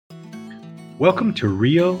Welcome to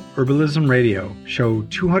Real Herbalism Radio, show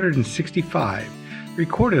 265,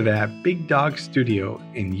 recorded at Big Dog Studio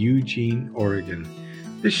in Eugene, Oregon.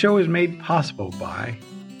 This show is made possible by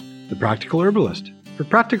The Practical Herbalist. For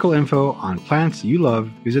practical info on plants you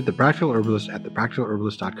love, visit The Practical Herbalist at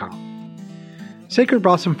thepracticalherbalist.com. Sacred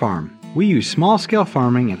Blossom Farm. We use small-scale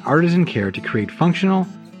farming and artisan care to create functional,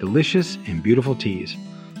 delicious, and beautiful teas.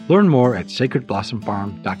 Learn more at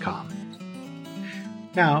sacredblossomfarm.com.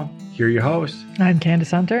 Now, here are your hosts. I'm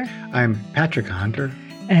Candace Hunter. I'm Patrick Hunter.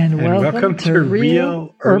 And welcome to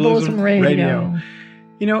Real Herbalism Radio.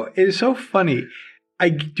 You know, it is so funny. I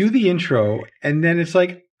do the intro, and then it's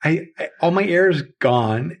like all my air is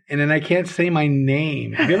gone, and then I can't say my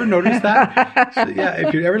name. Have you ever noticed that? So, yeah,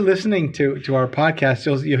 if you're ever listening to our podcast,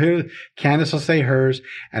 you'll hear Candace will say hers,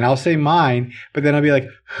 and I'll say mine, but then I'll be like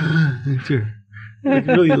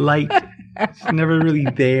really light. It's never really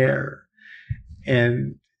there.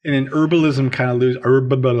 And in herbalism kind of lose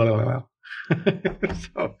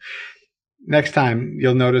so next time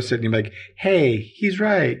you'll notice it and you'll be like, hey, he's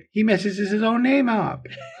right. He messes his own name up.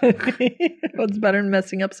 What's better than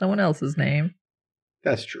messing up someone else's name?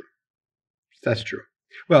 That's true. That's true.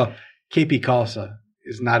 Well, KP Khalsa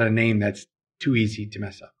is not a name that's too easy to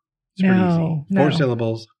mess up. It's pretty easy. 4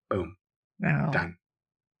 syllables, boom. No. Done.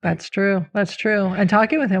 That's true. That's true. And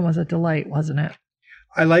talking with him was a delight, wasn't it?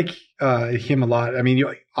 I like him a lot. I mean,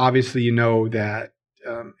 obviously you know that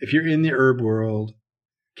if you're in the herb world,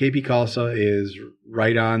 KP Khalsa is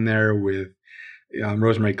right on there with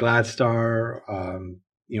Rosemary Gladstar,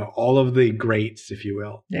 all of the greats, if you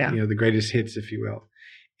will. Yeah. The greatest hits, if you will.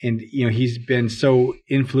 And, he's been so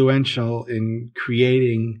influential in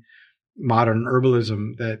creating modern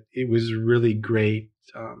herbalism that it was really great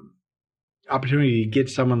opportunity to get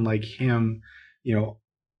someone like him,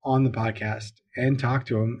 on the podcast and talk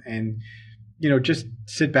to him and, just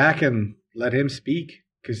sit back and let him speak.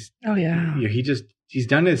 Because he's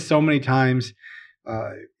done it so many times,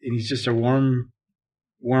 and he's just a warm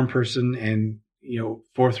person, and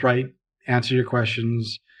forthright, answer your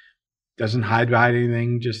questions, doesn't hide behind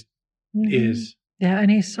anything, just is. Yeah, and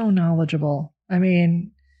he's so knowledgeable. I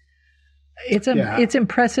mean, it's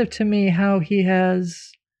impressive to me how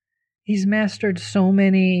he's mastered so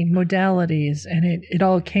many modalities, and it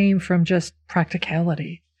all came from just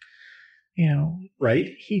practicality. Right?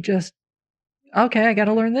 He just, okay, I got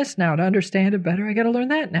to learn this now to understand it better. I got to learn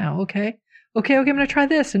that now. Okay, I'm going to try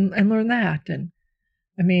this and learn that. And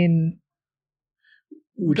I mean,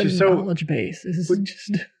 which is so knowledge base is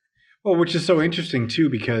just which is so interesting too,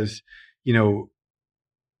 because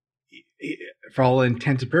for all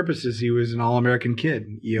intents and purposes, he was an all-American kid.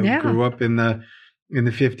 Grew up in the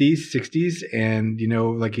 50s, 60s, and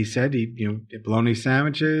like he said, he did bologna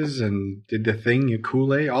sandwiches and did the thing,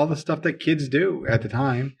 Kool-Aid, all the stuff that kids do at the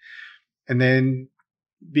time. And then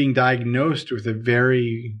being diagnosed with a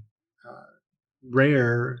very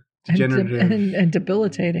rare degenerative and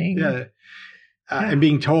debilitating. Yeah. And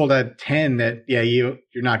being told at 10 that, you're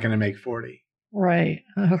not going to make 40. Right.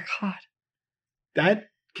 Oh, God. That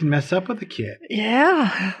can mess up with a kid.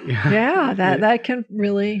 Yeah. That can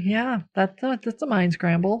really, that's a mind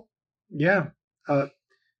scramble. Yeah.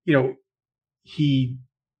 He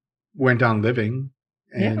went on living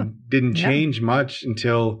and didn't change much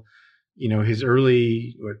until his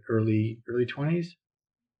early 20s,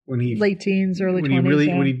 when he late teens, early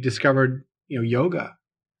 20s, when he discovered yoga,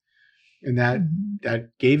 and that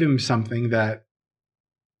gave him something that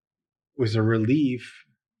was a relief,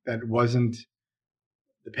 that wasn't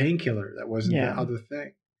the painkiller, that wasn't the other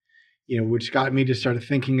thing, which got me to start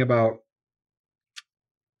thinking about,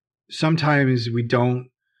 sometimes we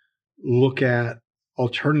don't look at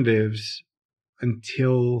alternatives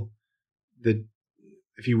until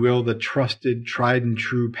if you will, the trusted, tried and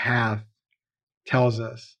true path tells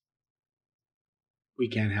us we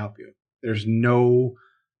can't help you. There's no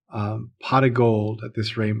pot of gold at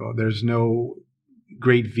this rainbow. There's no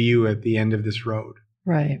great view at the end of this road.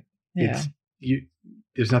 Right. Yeah.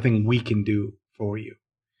 There's nothing we can do for you.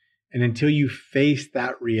 And until you face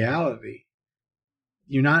that reality,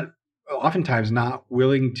 you're oftentimes not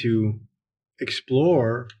willing to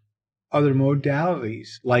explore other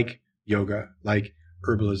modalities like yoga, like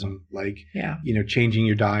herbalism, like, changing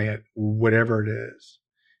your diet, whatever it is,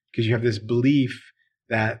 because you have this belief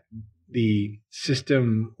that the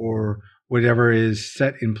system or whatever is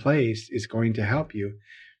set in place is going to help you.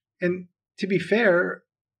 And to be fair,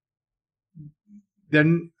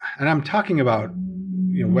 then, and I'm talking about,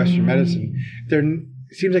 Western medicine,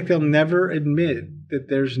 it seems like they'll never admit that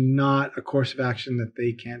there's not a course of action that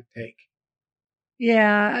they can't take.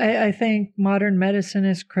 Yeah, I think modern medicine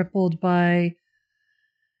is crippled by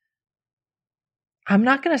I'm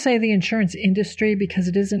not going to say the insurance industry, because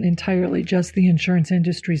it isn't entirely just the insurance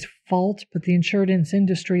industry's fault, but the insurance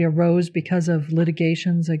industry arose because of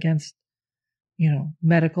litigations against,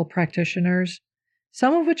 medical practitioners,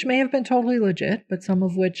 some of which may have been totally legit, but some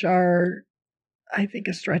of which are, I think,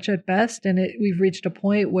 a stretch at best. And we've reached a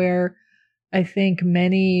point where I think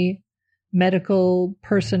many medical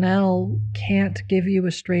personnel can't give you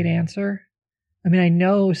a straight answer. I mean, I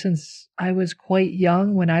know since I was quite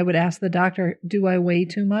young, when I would ask the doctor, do I weigh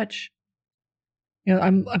too much?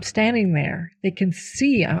 I'm standing there. They can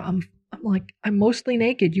see. I'm mostly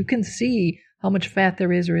naked. You can see how much fat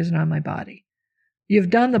there is or isn't on my body. You've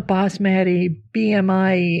done the Basmati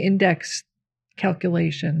BMI index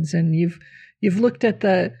calculations, and you've looked at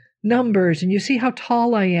the numbers, and you see how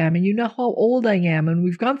tall I am, and you know how old I am, and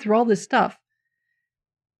we've gone through all this stuff.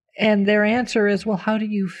 And their answer is, well, how do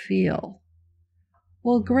you feel?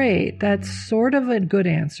 Well, great. That's sort of a good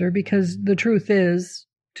answer, because the truth is,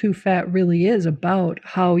 too fat really is about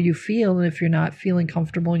how you feel. And if you're not feeling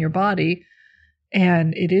comfortable in your body,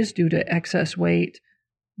 and it is due to excess weight,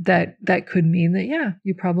 that could mean that, yeah,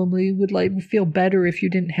 you probably would feel better if you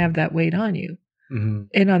didn't have that weight on you. Mm-hmm.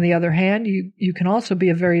 And on the other hand, you can also be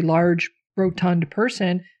a very large, rotund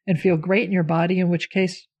person and feel great in your body, in which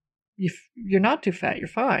case you're not too fat, you're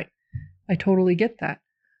fine. I totally get that.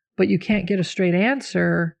 But you can't get a straight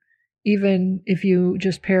answer, even if you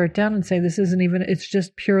just pare it down and say, this isn't even, it's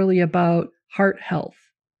just purely about heart health.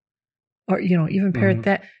 Or, even pare it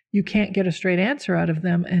that, you can't get a straight answer out of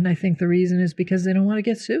them. And I think the reason is because they don't want to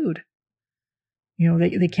get sued.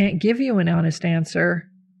 They can't give you an honest answer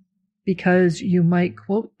because you might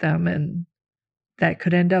quote them, and that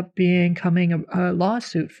could end up becoming a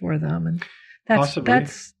lawsuit for them. And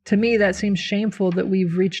that's to me, that seems shameful that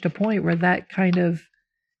we've reached a point where that kind of,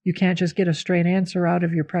 you can't just get a straight answer out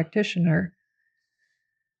of your practitioner.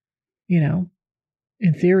 In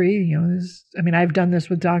theory, I've done this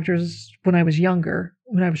with doctors when I was younger,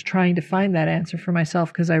 when I was trying to find that answer for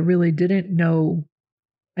myself, because I really didn't know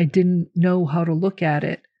how to look at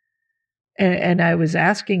it. And I was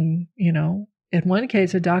asking, in one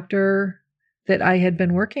case, a doctor that I had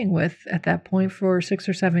been working with at that point for 6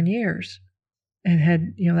 or 7 years, and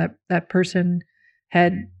had, that person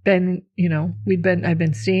had been, I'd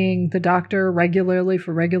been seeing the doctor regularly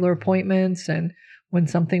for regular appointments. And when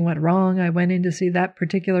something went wrong, I went in to see that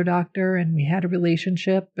particular doctor, and we had a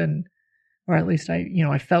relationship, or at least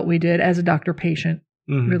I felt we did, as a doctor-patient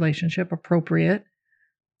relationship, appropriate.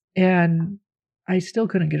 And I still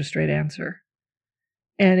couldn't get a straight answer.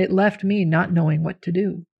 And it left me not knowing what to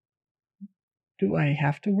do. Do I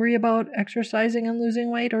have to worry about exercising and losing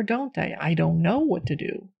weight, or don't I? I don't know what to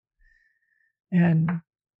do. And,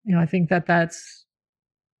 I think that's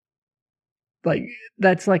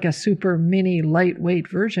like a super mini lightweight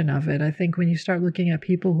version of it. I think when you start looking at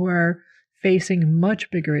people who are facing much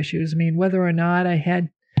bigger issues, whether or not I had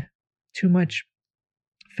too much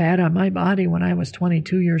fat on my body when I was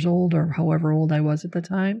 22 years old, or however old I was at the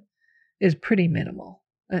time, is pretty minimal.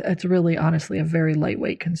 It's really, honestly, a very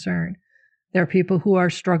lightweight concern. There are people who are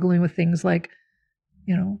struggling with things like,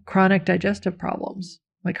 chronic digestive problems,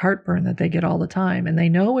 like heartburn that they get all the time. And they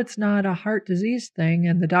know it's not a heart disease thing,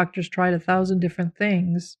 and the doctors tried 1,000 different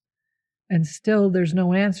things, and still there's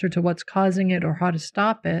no answer to what's causing it or how to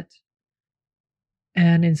stop it.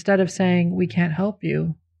 And instead of saying, we can't help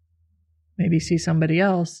you, maybe see somebody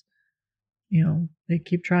else, they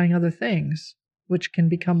keep trying other things, which can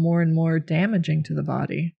become more and more damaging to the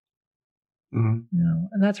body. Mm-hmm.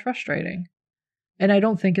 And that's frustrating. And I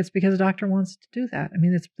don't think it's because a doctor wants to do that.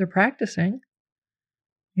 They're practicing.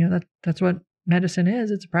 That's what medicine is.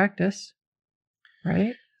 It's a practice,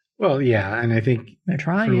 right? Well, yeah. And I think they're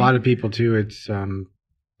trying. For a lot of people too, it's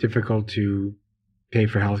difficult to pay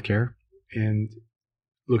for healthcare, and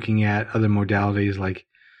looking at other modalities like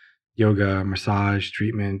yoga, massage,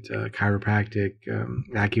 treatment, chiropractic,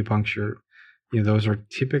 acupuncture, those are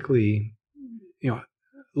typically,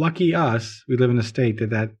 lucky us, we live in a state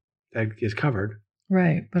that is covered.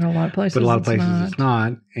 Right. But a lot of places it's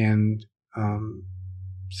not. And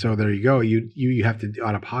so there you go. You have to do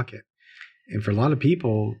out of pocket. And for a lot of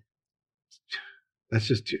people, that's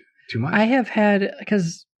just too much. I have had,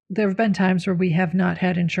 because there have been times where we have not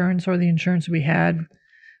had insurance, or the insurance we had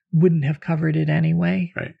wouldn't have covered it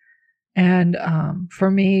anyway. Right. And for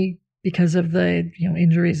me, because of the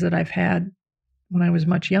injuries that I've had when I was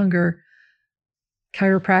much younger,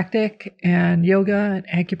 chiropractic and yoga and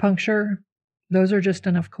acupuncture, those are just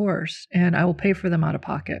an of course, and I will pay for them out of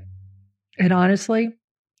pocket. And honestly,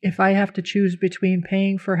 if I have to choose between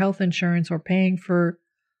paying for health insurance or paying for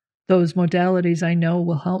those modalities I know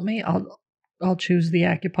will help me, I'll choose the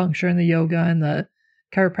acupuncture and the yoga and the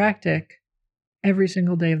chiropractic every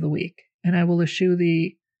single day of the week. And I will eschew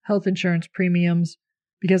the health insurance premiums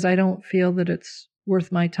because I don't feel that it's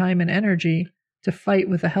worth my time and energy to fight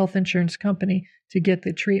with a health insurance company to get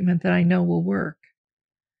the treatment that I know will work.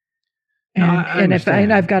 And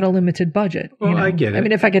I've got a limited budget. Well, I get it. I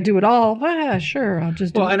mean, if I could do it all, sure, I'll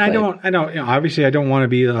just do it. Well, and I don't, obviously I don't want to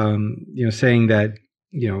be, saying that,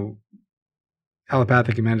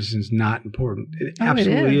 allopathic medicine is not important. It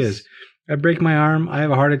absolutely is. I break my arm. I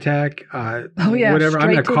have a heart attack. Whatever.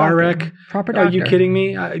 I'm in a car wreck. Proper doctor. Are you kidding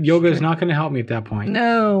me? Yoga is not going to help me at that point.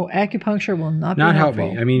 No, acupuncture will not help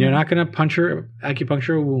me. I mean, you're not going to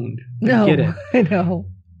acupuncture a wound. No, I get it. I know.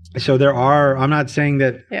 So I'm not saying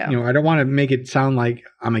that, I don't want to make it sound like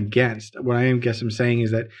I'm against. What I guess I'm saying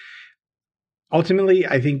is that ultimately,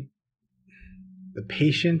 I think the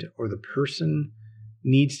patient or the person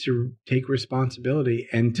needs to take responsibility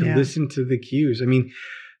and to listen to the cues. I mean,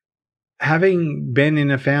 having been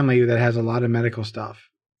in a family that has a lot of medical stuff,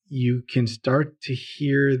 you can start to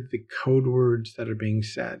hear the code words that are being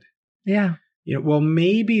said. Yeah. Well,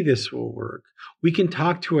 maybe this will work. We can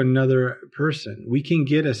talk to another person. We can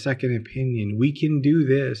get a second opinion. We can do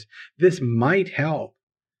this. This might help.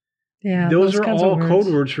 Yeah. Those are all code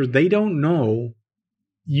words for they don't know.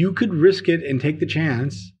 You could risk it and take the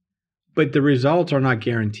chance, but the results are not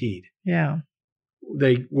guaranteed. Yeah.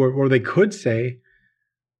 They could say,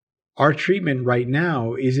 our treatment right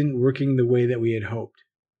now isn't working the way that we had hoped.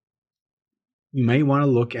 You may want to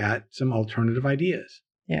look at some alternative ideas.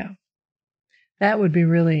 Yeah. That would be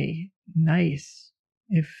really nice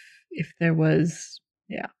if there was,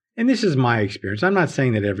 And this is my experience. I'm not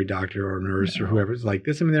saying that every doctor or nurse or whoever is like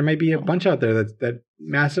this. I mean, there may be a bunch out there that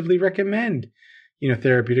massively recommend,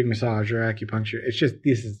 therapeutic massage or acupuncture. It's just,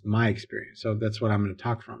 this is my experience. So that's what I'm going to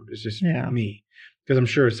talk from. It's just me. Because I'm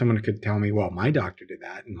sure someone could tell me, well, my doctor did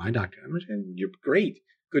that and my doctor, you're great.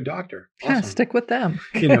 Good doctor. Awesome. Yeah, stick with them.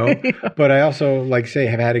 But I also,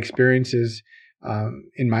 have had experiences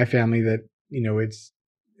in my family that,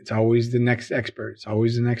 it's always the next expert. It's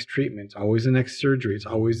always the next treatment. It's always the next surgery. It's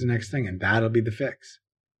always the next thing. And that'll be the fix.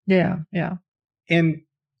 Yeah. Yeah. And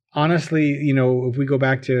honestly, if we go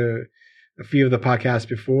back to a few of the podcasts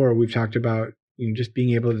before, we've talked about, just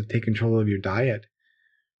being able to take control of your diet.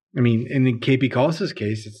 I mean, in KP Collis's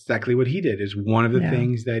case, it's exactly what he did. Is one of the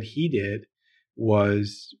things that he did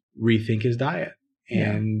was rethink his diet.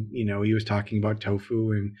 And, he was talking about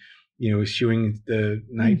tofu and, eschewing the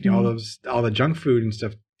night, all the junk food and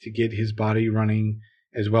stuff to get his body running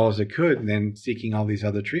as well as it could, and then seeking all these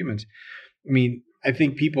other treatments. I mean, I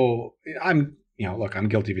think I'm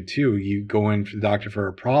guilty of it too. You go in for the doctor for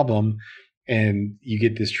a problem and you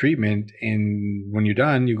get this treatment, and when you're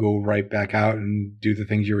done, you go right back out and do the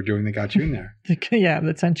things you were doing that got you in there.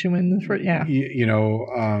 That sent you in.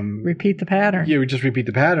 Repeat the pattern. You just repeat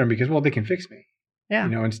the pattern because, they can fix me. Yeah.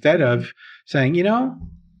 Instead of saying,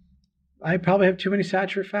 I probably have too many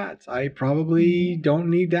saturated fats. I probably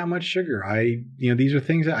don't need that much sugar. These are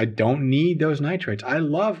things that I don't need those nitrates. I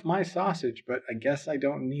love my sausage, but I guess I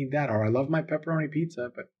don't need that. Or I love my pepperoni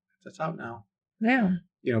pizza, but that's out now. Yeah.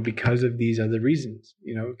 Because of these other reasons,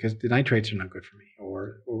 because the nitrates are not good for me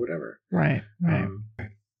or whatever. Right.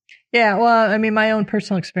 Yeah. Well, I mean, my own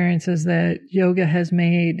personal experience is that yoga has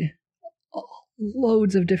made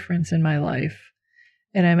loads of difference in my life.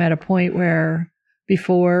 And I'm at a point where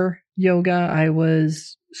before yoga, I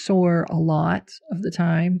was sore a lot of the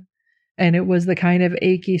time. And it was the kind of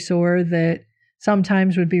achy sore that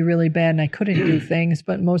sometimes would be really bad and I couldn't do things,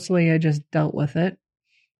 but mostly I just dealt with it.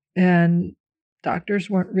 And doctors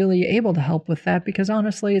weren't really able to help with that because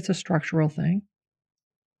honestly, it's a structural thing.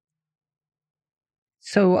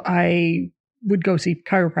 So I would go see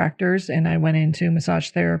chiropractors and I went into massage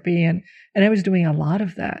therapy and I was doing a lot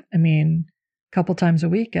of that. I mean, a couple times a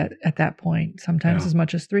week at that point, sometimes as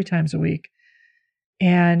much as 3 times a week.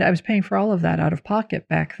 And I was paying for all of that out of pocket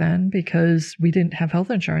back then because we didn't have health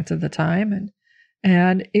insurance at the time.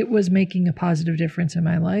 And it was making a positive difference in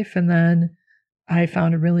my life. And then I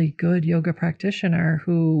found a really good yoga practitioner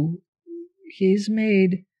who he's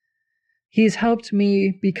helped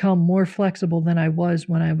me become more flexible than I was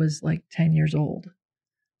when I was like 10 years old.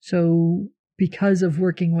 So because of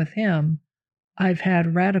working with him, I've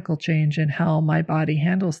had radical change in how my body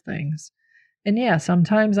handles things. And yeah,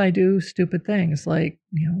 sometimes I do stupid things like,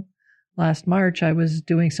 last March I was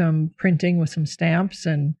doing some printing with some stamps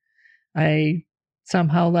and I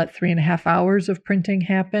somehow let 3.5 hours of printing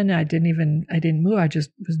happen. I didn't move. I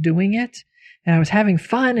just was doing it and I was having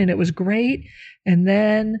fun and it was great. And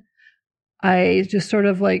then I just sort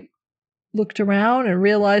of looked around and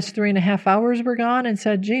realized 3.5 hours were gone and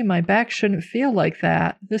said, gee, my back shouldn't feel like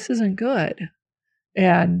that. This isn't good.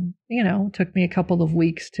 And, it took me a couple of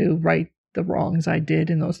weeks to right the wrongs I did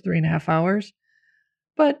in those 3.5 hours.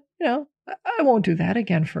 But, I won't do that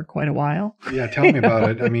again for quite a while. Yeah, tell me about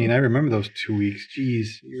it. I mean, I remember those 2 weeks.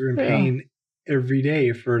 Jeez, you were in pain every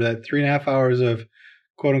day for that 3.5 hours of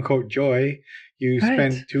quote unquote joy. You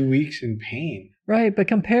spent 2 weeks in pain. Right. But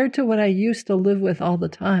compared to what I used to live with all the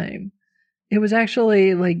time, it was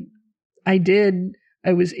actually like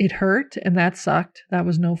it hurt and that sucked. That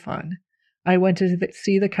was no fun. I went to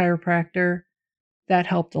see the chiropractor. That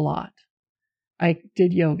helped a lot. I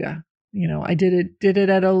did yoga. I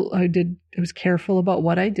was careful about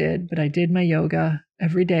what I did, but I did my yoga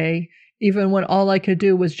every day, even when all I could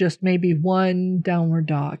do was just maybe one downward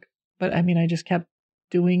dog. But I just kept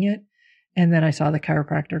doing it. And then I saw the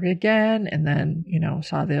chiropractor again, and then,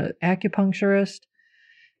 saw the acupuncturist.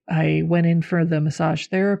 I went in for the massage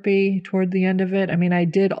therapy toward the end of it. I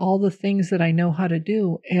did all the things that I know how to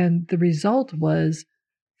do. And the result was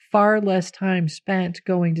far less time spent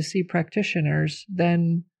going to see practitioners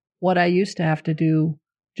than what I used to have to do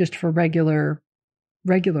just for regular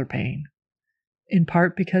pain. In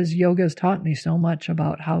part because yoga has taught me so much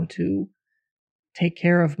about how to take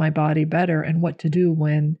care of my body better and what to do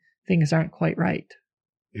when things aren't quite right.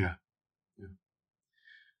 Yeah.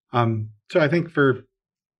 So I think for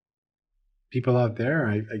people out there,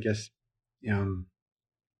 I guess,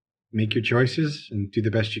 make your choices and do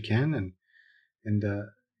the best you can. And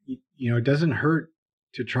it doesn't hurt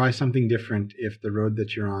to try something different if the road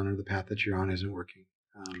that you're on or the path that you're on isn't working.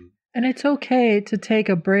 And it's okay to take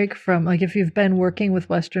a break from, like, if you've been working with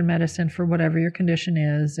Western medicine for whatever your condition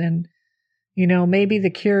is, and, maybe the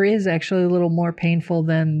cure is actually a little more painful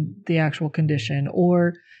than the actual condition,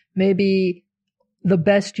 or maybe the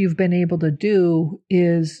best you've been able to do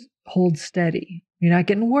is hold steady. You're not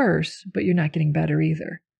getting worse, but you're not getting better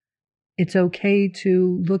either. It's okay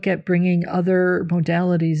to look at bringing other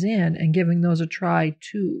modalities in and giving those a try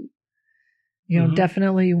too.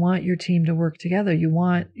 Definitely you want your team to work together. You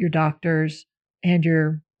want your doctors and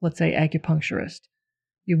your, let's say, acupuncturist.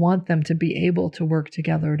 You want them to be able to work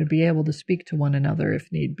together, to be able to speak to one another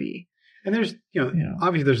if need be. And there's,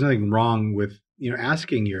 obviously there's nothing wrong with,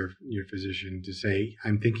 asking your physician to say,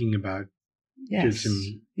 I'm thinking about doing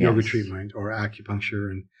some yoga treatment or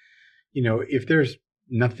acupuncture. And, if there's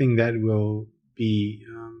nothing that will be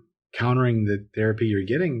countering the therapy you're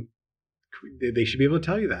getting, they should be able to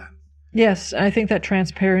tell you that. Yes, I think that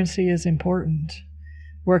transparency is important.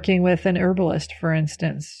 Working with an herbalist, for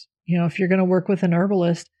instance, if you're going to work with an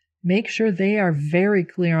herbalist, make sure they are very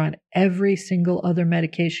clear on every single other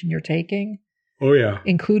medication you're taking. Oh, yeah.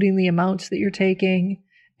 Including the amounts that you're taking,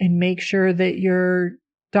 and make sure that your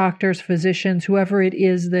doctors, physicians, whoever it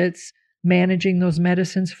is that's managing those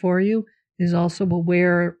medicines for you is also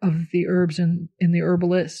aware of the herbs in the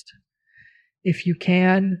herbalist. If you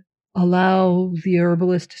can, allow the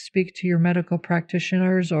herbalist to speak to your medical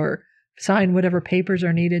practitioners or sign whatever papers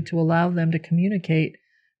are needed to allow them to communicate.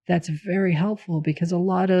 That's very helpful, because a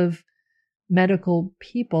lot of medical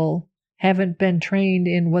people haven't been trained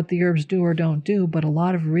in what the herbs do or don't do, but a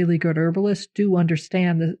lot of really good herbalists do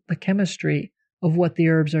understand the chemistry of what the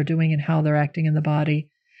herbs are doing and how they're acting in the body.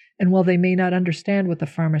 And while they may not understand what the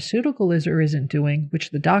pharmaceutical is or isn't doing, which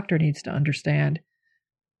the doctor needs to understand,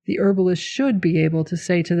 the herbalist should be able to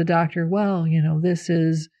say to the doctor, well, this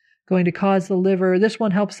is going to cause the liver, this one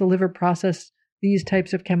helps the liver process these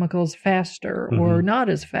types of chemicals faster or not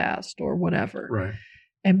as fast or whatever. Right.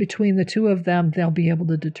 And between the two of them, they'll be able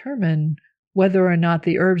to determine whether or not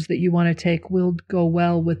the herbs that you want to take will go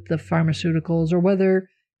well with the pharmaceuticals, or whether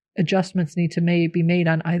adjustments need to be made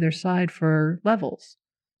on either side for levels,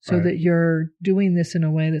 so that you're doing this in a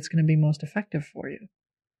way that's going to be most effective for you.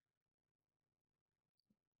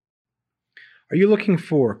 Are you looking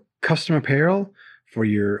for custom apparel for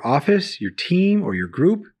your office, your team, or your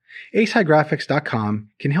group? acehighgraphics.com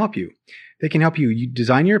can help you. They can help you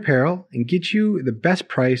design your apparel and get you the best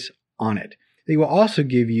price on it. They will also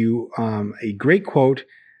give you a great quote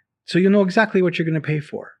so you'll know exactly what you're going to pay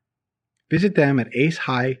for. Visit them at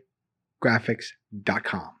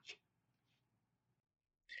acehighgraphics.com.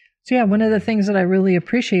 So yeah, one of the things that I really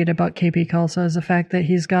appreciate about KP Khalsa is the fact that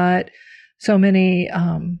he's got so many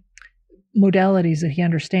modalities that he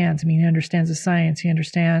understands. He understands the science. He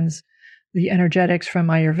understands the energetics from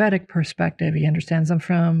Ayurvedic perspective. He understands them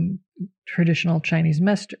from traditional Chinese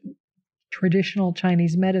medicine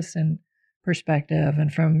perspective,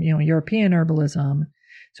 and from European herbalism.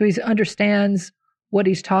 So he understands what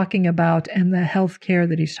he's talking about and the healthcare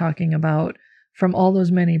that he's talking about from all those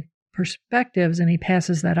many perspectives, and he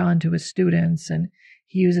passes that on to his students, and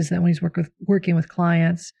he uses that when he's working with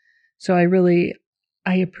clients. So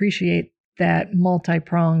I appreciate that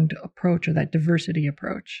multi-pronged approach, or that diversity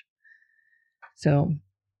approach. So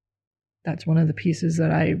that's one of the pieces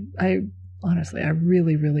that I honestly, I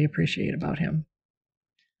really, really appreciate about him.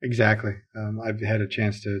 Exactly. I've had a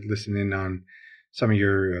chance to listen in on some of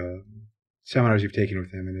your seminars you've taken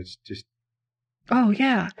with him, and it's just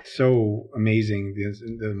so amazing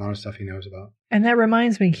the amount of stuff he knows about. And that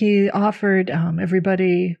reminds me, he offered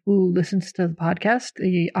everybody who listens to the podcast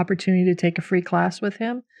the opportunity to take a free class with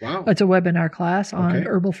him. Wow. It's a webinar class on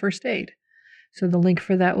herbal first aid. So the link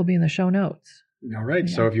for that will be in the show notes. All right.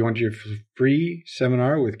 Yeah. So if you want your free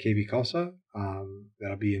seminar with KB Khalsa,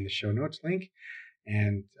 that'll be in the show notes link.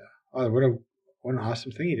 And what an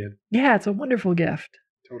awesome thing he did. Yeah, it's a wonderful gift.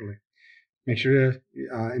 Totally. Make sure to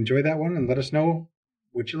enjoy that one and let us know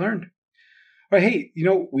what you learned. All right. Hey,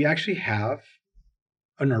 we actually have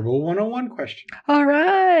an Herbal 101 question. All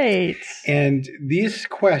right. And this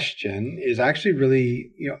question is actually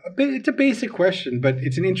really, it's a basic question, but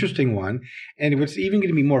it's an interesting one. And what's even going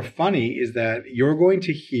to be more funny is that you're going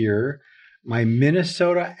to hear my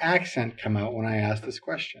Minnesota accent come out when I ask this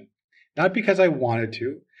question. Not because I wanted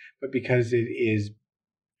to, but because it is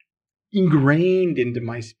ingrained into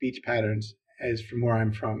my speech patterns as from where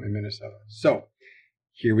I'm from in Minnesota. So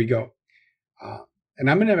here we go. And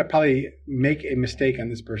I'm going to probably make a mistake on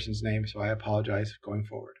this person's name, so I apologize going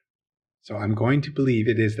forward. So I'm going to believe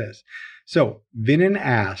it is this. So Vinan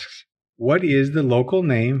asks, what is the local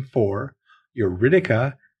name for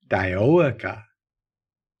Eurydica dioica?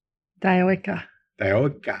 Dioica.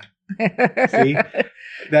 See?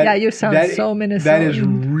 You sound so Minnesota. That is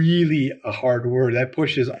really a hard word. That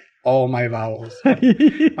pushes all my vowels.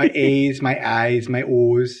 My A's, my I's, my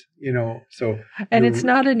O's, so. And it's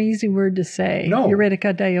not an easy word to say. No.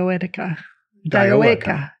 Eurydica dioica.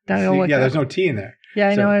 Dioica. See, yeah, there's no T in there. Yeah,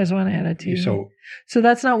 I know. I just want to add a T. So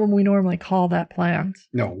that's not what we normally call that plant.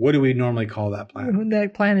 No. What do we normally call that plant?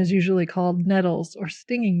 That plant is usually called nettles or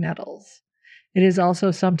stinging nettles. It is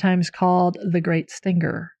also sometimes called the great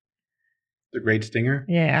stinger. The great stinger?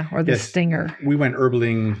 Yeah, or the stinger. We went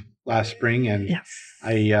herbaling last spring, and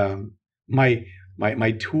I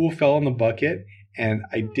my tool fell in the bucket, and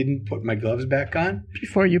I didn't put my gloves back on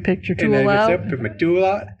before you picked your tool out. I put my tool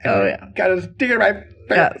out. And got a stinger in my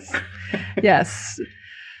face. Yes.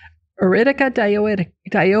 Eurydica dioica.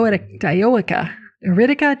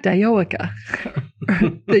 Eurydica dioica.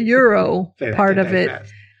 The euro part of it.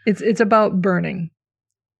 Fast. It's about burning.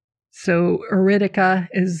 So Eurydica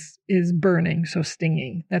is burning, so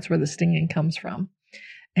stinging. That's where the stinging comes from.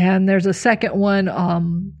 And there's a second one,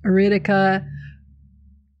 Eurydica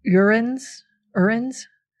urens,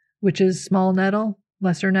 which is small nettle,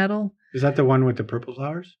 lesser nettle. Is that the one with the purple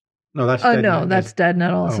flowers? No, that's dead nettle. That's dead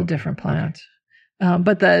nettle. It's a different plant. Okay.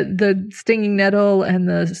 But the stinging nettle and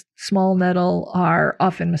the small nettle are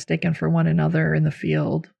often mistaken for one another in the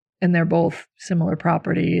field, and they're both similar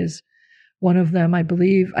properties. One of them, I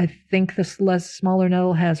think the smaller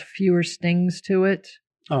nettle has fewer stings to it.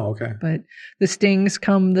 Oh, okay. But the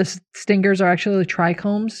stingers are actually the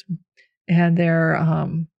trichomes, and they're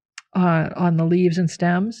on the leaves and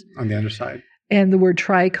stems. On the underside. And the word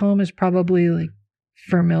trichome is probably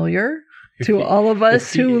familiar to all of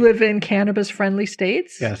us who live in cannabis-friendly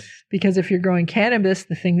states. Yes. Because if you're growing cannabis,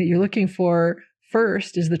 the thing that you're looking for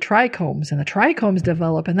first is the trichomes, and the trichomes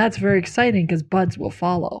develop, and that's very exciting because buds will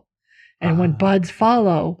follow. And when buds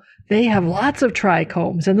follow, they have lots of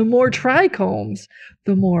trichomes, and the more trichomes,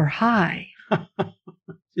 the more high.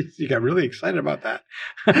 You got really excited about that.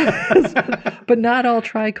 But not all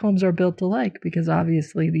trichomes are built alike, because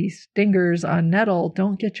obviously these stingers on nettle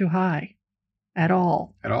don't get you high at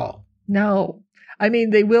all. At all? No. I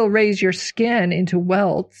mean, they will raise your skin into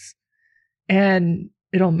welts, and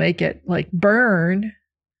it'll make it burn.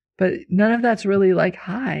 But none of that's really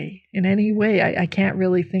high in any way. I can't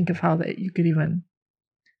really think of how that you could even.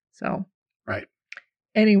 So. Right.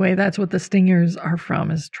 Anyway, that's what the stingers are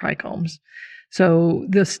from, is trichomes. So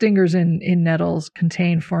the stingers in nettles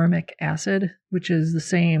contain formic acid, which is the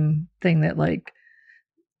same thing that the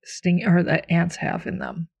ants have in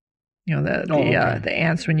them. The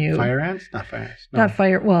ants when you. Fire ants? Not fire ants. No. Not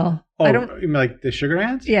fire. Well, I don't. You mean like the sugar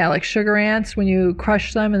ants? Yeah, like sugar ants when you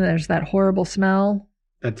crush them and there's that horrible smell.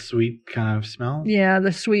 That sweet kind of smell? Yeah,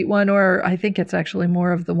 the sweet one, or I think it's actually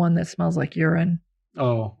more of the one that smells like urine.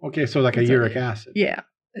 Oh, okay. So it's a uric acid. Yeah.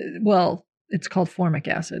 Well, it's called formic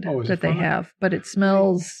acid they have, but it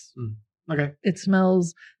smells. Okay. It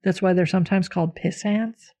smells. That's why they're sometimes called piss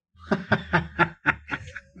ants.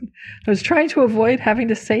 was trying to avoid having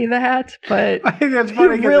to say that, but I think that's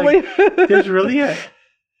funny. Really, is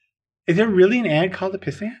there really an ant called a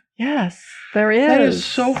pissant? Yes, there is. That is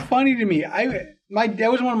so funny to me.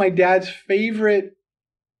 That was one of my dad's favorite.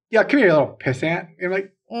 Yeah, come here, you little pissant. I'm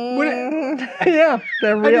like, yeah,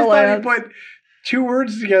 the real ant. I just thought he put 2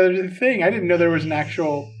 words together to the thing. I didn't know there was an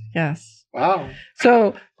actual. Yes. Wow.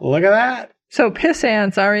 So look at that. So piss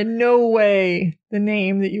ants are in no way the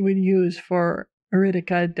name that you would use for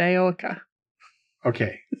Eridica dioica.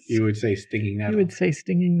 Okay. You would say stinging nettle. You would say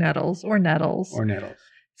stinging nettles or nettles. Or nettles.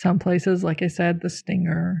 Some places, like I said, the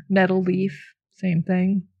stinger, nettle leaf, same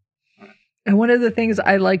thing. And one of the things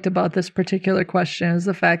I liked about this particular question is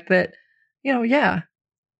the fact that,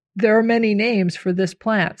 there are many names for this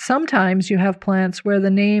plant. Sometimes you have plants where the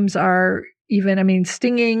names are even,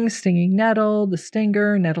 stinging nettle, the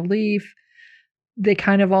stinger, nettle leaf. They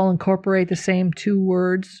kind of all incorporate the same 2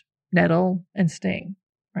 words, nettle and sting,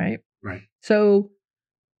 right? Right. So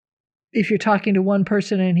if you're talking to one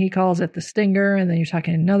person and he calls it the stinger, and then you're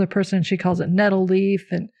talking to another person and she calls it nettle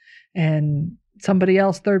leaf, and somebody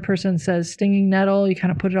else, third person, says stinging nettle, you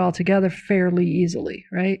kind of put it all together fairly easily,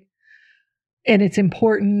 right? And it's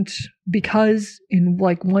important because in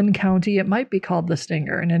like one county it might be called the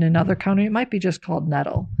stinger, and in another county it might be just called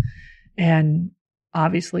nettle. And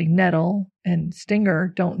obviously nettle and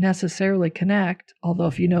stinger don't necessarily connect, although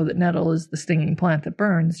if you know that nettle is the stinging plant that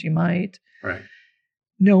burns, you might. Right.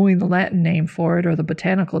 Knowing the Latin name for it or the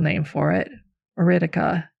botanical name for it,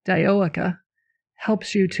 Eridica dioica,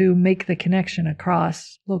 helps you to make the connection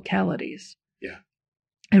across localities. Yeah.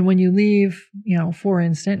 And when you leave, for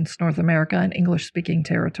instance, North America and English-speaking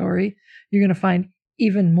territory, you're going to find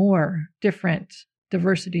even more different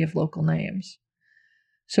diversity of local names.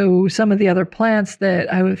 So some of the other plants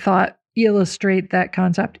that I thought illustrate that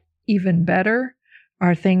concept even better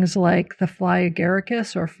are things like the fly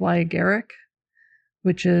agaricus or fly agaric,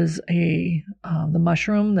 which is the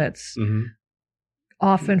mushroom that's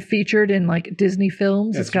often featured in like Disney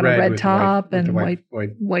films. It's got a red top and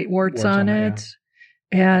white warts on it.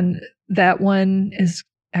 Yeah. And that one is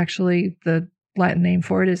actually, the Latin name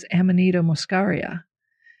for it is Amanita muscaria.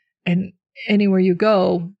 And anywhere you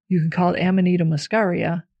go, you can call it Amanita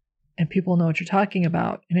muscaria, and people know what you're talking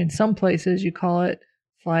about. And in some places, you call it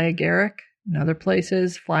fly agaric. In other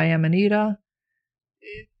places, fly amanita.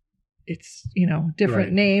 It's,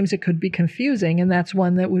 different names. It could be confusing, and that's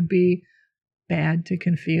one that would be bad to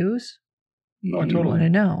confuse. You want to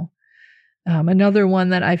know. Another one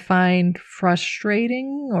that I find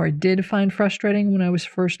frustrating, or did find frustrating when I was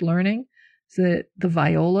first learning, is the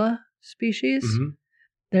viola species. Mm-hmm.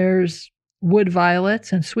 There's wood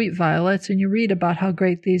violets and sweet violets, and you read about how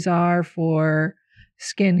great these are for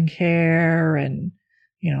skin care and,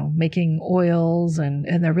 making oils,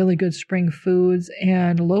 and they're really good spring foods.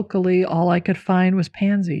 And locally, all I could find was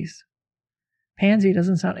pansies. Pansy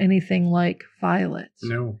doesn't sound anything like violets.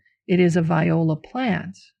 No. It is a viola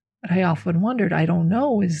plant. But I often wondered, I don't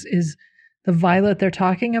know, is the violet they're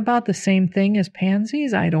talking about the same thing as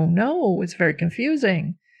pansies? I don't know. It's very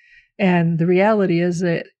confusing. And the reality is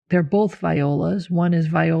that they're both violas. One is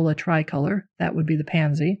viola tricolor. That would be the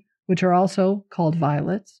pansy, which are also called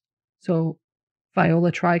violets. So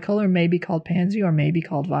viola tricolor may be called pansy or may be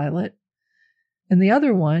called violet. And the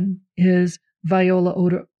other one is viola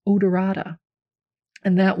odorata.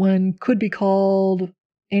 And that one could be called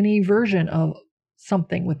any version of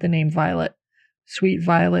something with the name violet. Sweet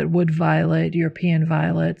violet, wood violet, European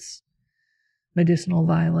violets, medicinal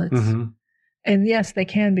violets. Mm-hmm. And yes, they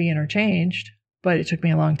can be interchanged, but it took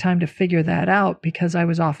me a long time to figure that out because I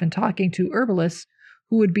was often talking to herbalists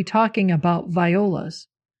who would be talking about violas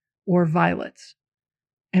or violets.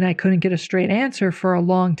 And I couldn't get a straight answer for a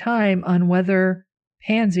long time on whether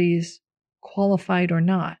pansies qualified or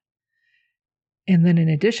not. And then in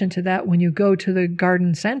addition to that, when you go to the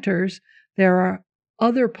garden centers, there are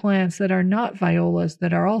other plants that are not violas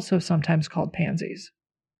that are also sometimes called pansies.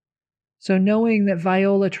 So knowing that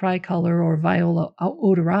viola tricolor or viola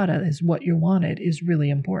odorata is what you wanted is really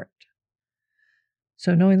important.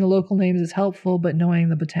 So knowing the local names is helpful, but knowing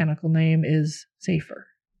the botanical name is safer.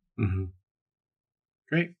 Mm-hmm.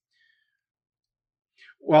 Great.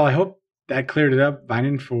 Well, I hope that cleared it up,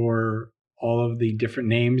 Vinan, for all of the different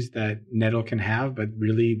names that nettle can have, but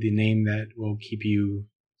really the name that will keep you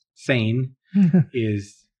sane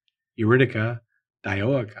is Eridica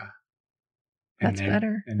dioica. That's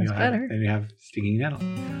better. And you have stinging nettle.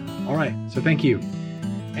 All right. So thank you.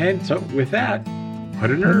 And so with that, put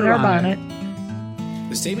an herb on it.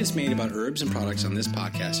 The statements made about herbs and products on this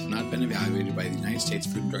podcast have not been evaluated by the United States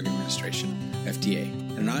Food and Drug Administration, FDA,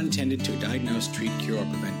 and are not intended to diagnose, treat, cure, or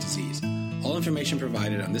prevent disease. All information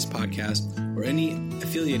provided on this podcast or any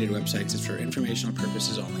affiliated websites is for informational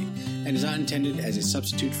purposes only and is not intended as a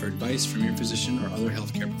substitute for advice from your physician or other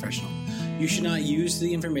healthcare professional. You should not use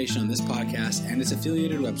the information on this podcast and its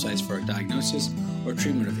affiliated websites for a diagnosis or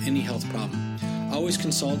treatment of any health problem. Always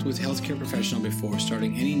consult with a healthcare professional before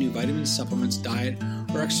starting any new vitamins, supplements, diet,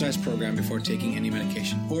 or exercise program before taking any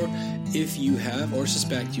medication, or if you have or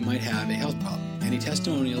suspect you might have a health problem. Any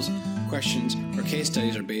testimonials, questions, or case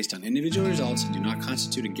studies are based on individual results and do not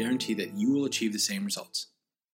constitute a guarantee that you will achieve the same results.